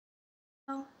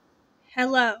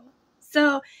Hello.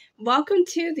 So, welcome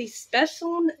to the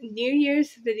special New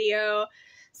Year's video.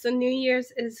 So, New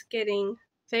Year's is getting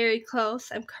very close.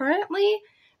 I'm currently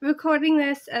recording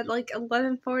this at like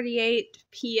 11:48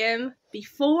 p.m.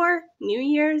 before New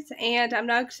Year's, and I'm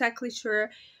not exactly sure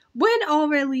when I'll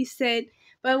release it,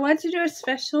 but I want to do a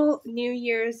special New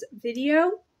Year's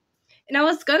video. And I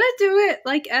was gonna do it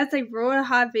like as a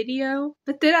Royalehigh video,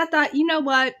 but then I thought, you know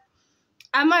what?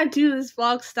 I'm gonna do this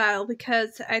vlog style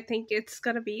because I think it's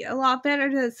gonna be a lot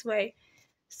better this way.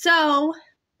 So,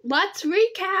 let's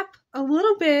recap a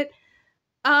little bit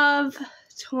of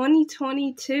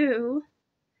 2022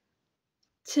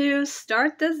 to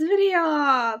start this video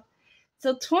off.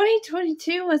 So,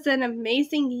 2022 was an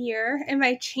amazing year, and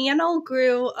my channel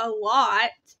grew a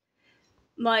lot.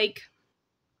 Like,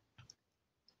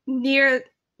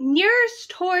 nearest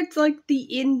towards like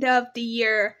the end of the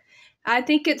year. I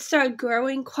think it started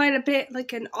growing quite a bit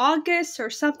like in August or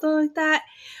something like that,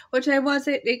 which I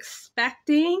wasn't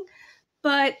expecting,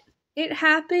 but it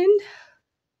happened.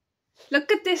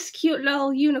 Look at this cute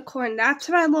little unicorn. That's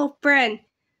my little friend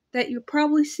that you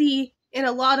probably see in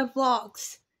a lot of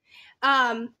vlogs.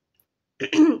 I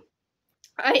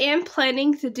am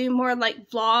planning to do more like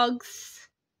vlogs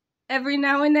every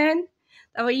now and then.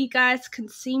 That way you guys can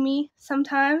see me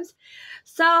sometimes.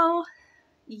 So,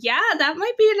 yeah, that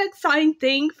might be an exciting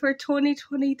thing for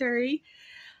 2023.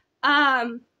 But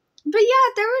yeah,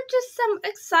 there were just some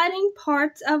exciting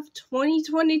parts of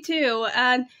 2022,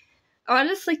 and I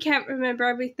honestly can't remember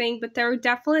everything, but there were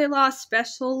definitely a lot of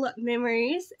special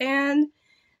memories, and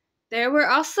there were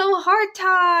also hard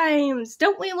times.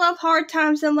 Don't we love hard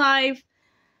times in life?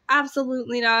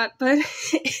 Absolutely not, but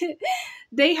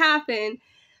they happen.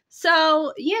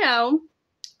 So,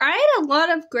 I had a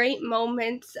lot of great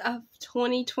moments of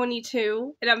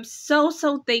 2022, and I'm so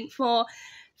thankful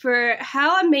for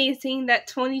how amazing that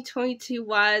 2022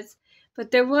 was. But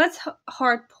there was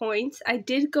hard points. I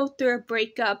did go through a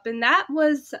breakup, and that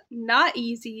was not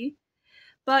easy.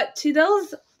 But to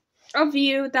those of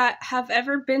you that have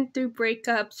ever been through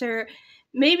breakups, or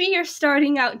maybe you're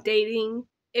starting out dating,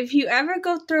 if you ever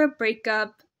go through a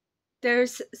breakup,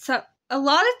 there's a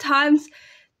lot of times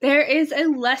there is a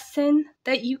lesson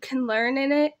that you can learn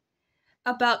in it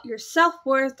about your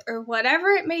self-worth or whatever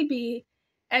it may be,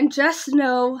 and just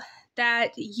know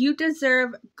that you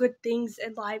deserve good things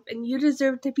in life and you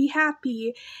deserve to be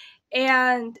happy.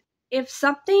 And if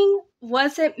something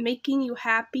wasn't making you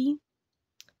happy,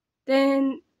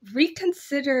 then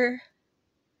reconsider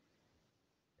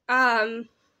not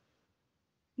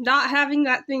having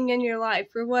that thing in your life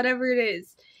or whatever it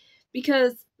is,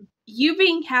 because you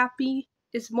being happy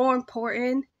is more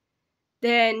important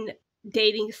than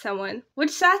dating someone,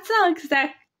 which that's not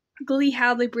exactly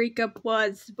how the breakup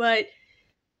was, but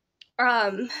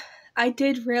I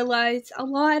did realize a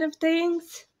lot of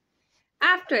things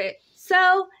after it. So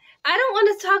I don't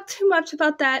want to talk too much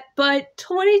about that, but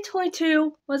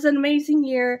 2022 was an amazing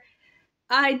year.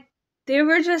 There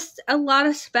were just a lot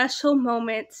of special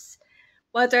moments,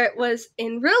 whether it was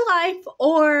in real life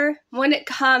or when it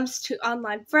comes to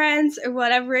online friends or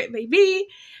whatever it may be.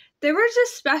 There were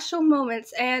just special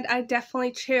moments, and I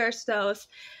definitely cherish those.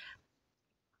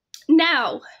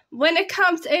 Now, when it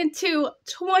comes into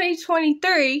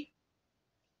 2023,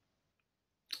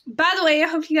 by the way, I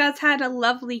hope you guys had a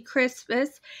lovely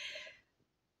Christmas.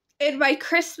 In my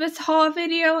Christmas haul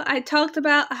video, I talked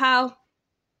about how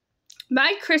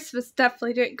my Christmas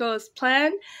definitely didn't go as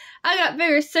planned. I got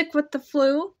very sick with the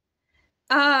flu.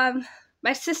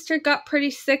 My sister got pretty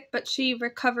sick, but she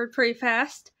recovered pretty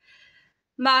fast.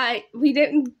 We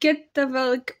didn't get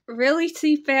to really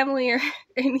see family or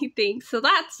anything, so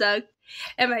that sucked.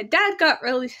 And my dad got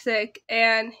really sick,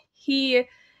 and he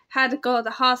had to go to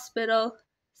the hospital,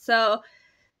 so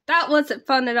that wasn't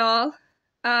fun at all.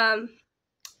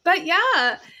 But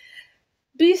yeah,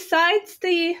 besides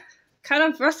the kind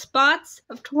of rough spots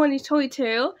of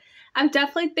 2022, I'm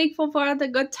definitely thankful for all the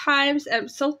good times, and I'm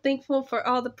so thankful for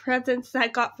all the presents that I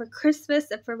got for Christmas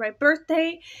and for my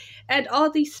birthday, and all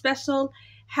these special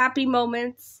happy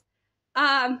moments.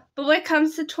 But when it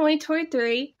comes to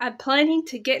 2023, I'm planning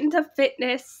to get into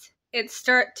fitness and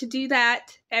start to do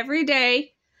that every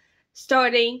day,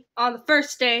 starting on the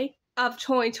first day of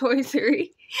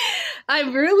 2023.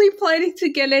 I'm really planning to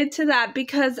get into that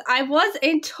because I was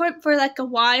into it for like a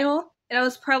while, and I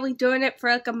was probably doing it for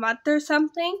like a month or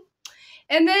something.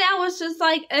 And then I was just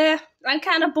like, I'm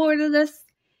kind of bored of this.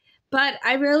 But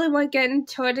I really want to get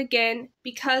into it again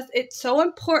because it's so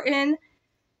important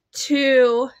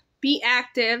to be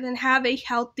active and have a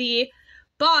healthy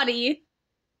body.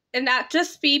 and not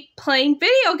just be playing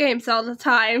video games all the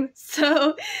time.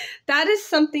 So that is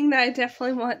something that I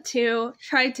definitely want to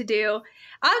try to do.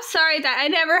 I'm sorry that I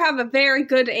never have a very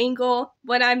good angle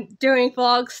when I'm doing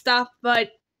vlog stuff,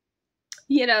 but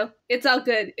you know, it's all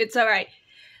good. It's all right.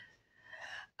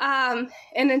 And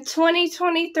in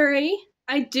 2023,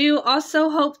 I do also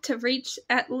hope to reach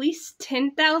at least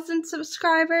 10,000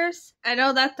 subscribers. I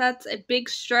know that that's a big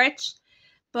stretch,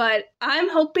 but I'm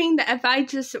hoping that if I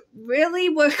just really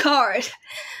work hard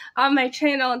on my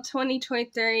channel in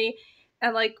 2023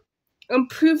 and like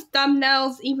improve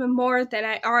thumbnails even more than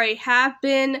I already have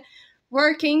been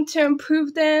working to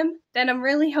improve them, then I'm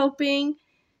really hoping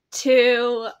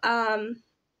to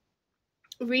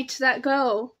reach that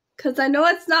goal. Because I know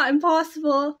it's not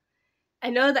impossible. I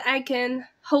know that I can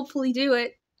hopefully do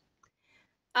it.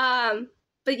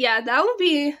 But yeah, that would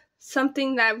be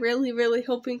something that I'm really, really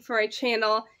hoping for my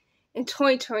channel in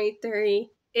 2023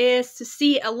 is to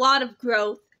see a lot of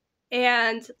growth.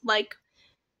 And like,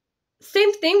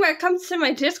 same thing when it comes to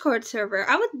my Discord server.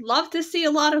 I would love to see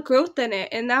a lot of growth in it,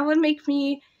 and that would make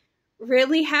me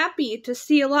really happy to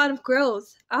see a lot of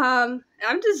growth. I'm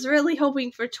just really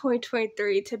hoping for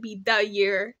 2023 to be the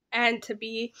year and to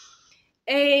be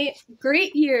a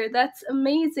great year. That's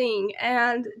amazing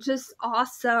and just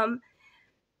awesome.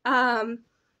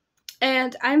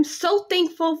 And I'm so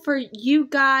thankful for you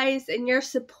guys and your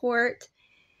support.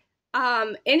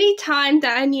 Anytime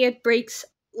that I needed breaks,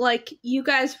 like, you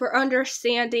guys were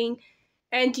understanding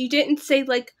and you didn't say,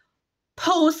 like,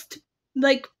 post,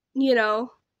 like, you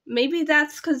know, maybe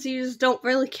that's because you just don't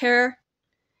really care.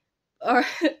 Or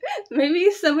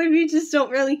maybe some of you just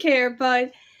don't really care,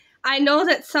 but I know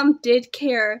that some did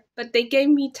care, but they gave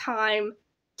me time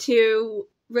to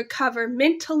recover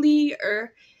mentally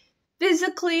or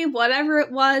physically, whatever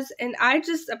it was, and I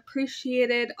just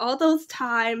appreciated all those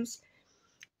times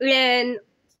in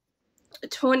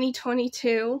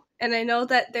 2022, and I know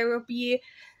that there will be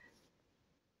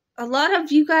a lot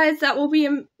of you guys that will be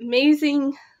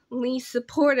amazingly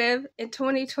supportive in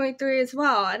 2023 as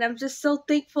well, and I'm just so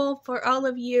thankful for all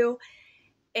of you.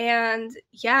 And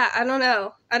yeah, I don't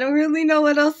know. I don't really know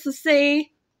what else to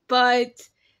say, but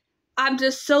I'm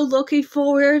just so looking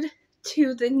forward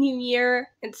to the new year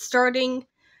and starting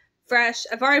fresh.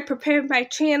 I've already prepared my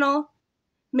channel,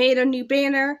 made a new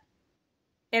banner,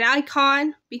 an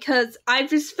icon, because I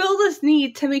just feel this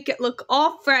need to make it look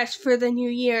all fresh for the new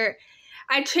year.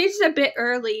 I changed it a bit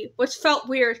early, which felt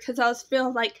weird because I was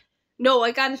feeling like, no,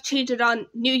 I gotta change it on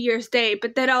New Year's Day.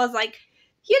 But then I was like,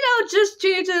 you know, just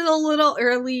change it a little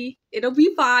early. It'll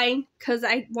be fine because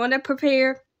I want to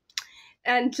prepare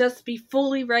and just be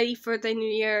fully ready for the new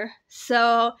year.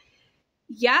 So,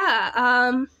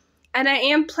 yeah, and I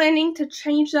am planning to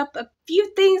change up a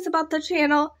few things about the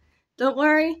channel. Don't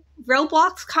worry,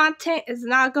 Roblox content is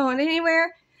not going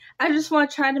anywhere. I just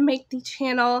want to try to make the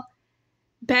channel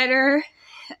better,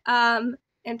 and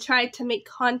try to make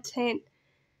content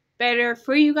better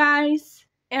for you guys.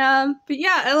 But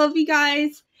yeah, I love you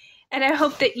guys, and I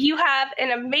hope that you have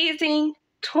an amazing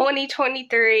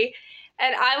 2023,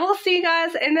 and I will see you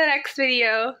guys in the next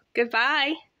video.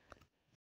 Goodbye.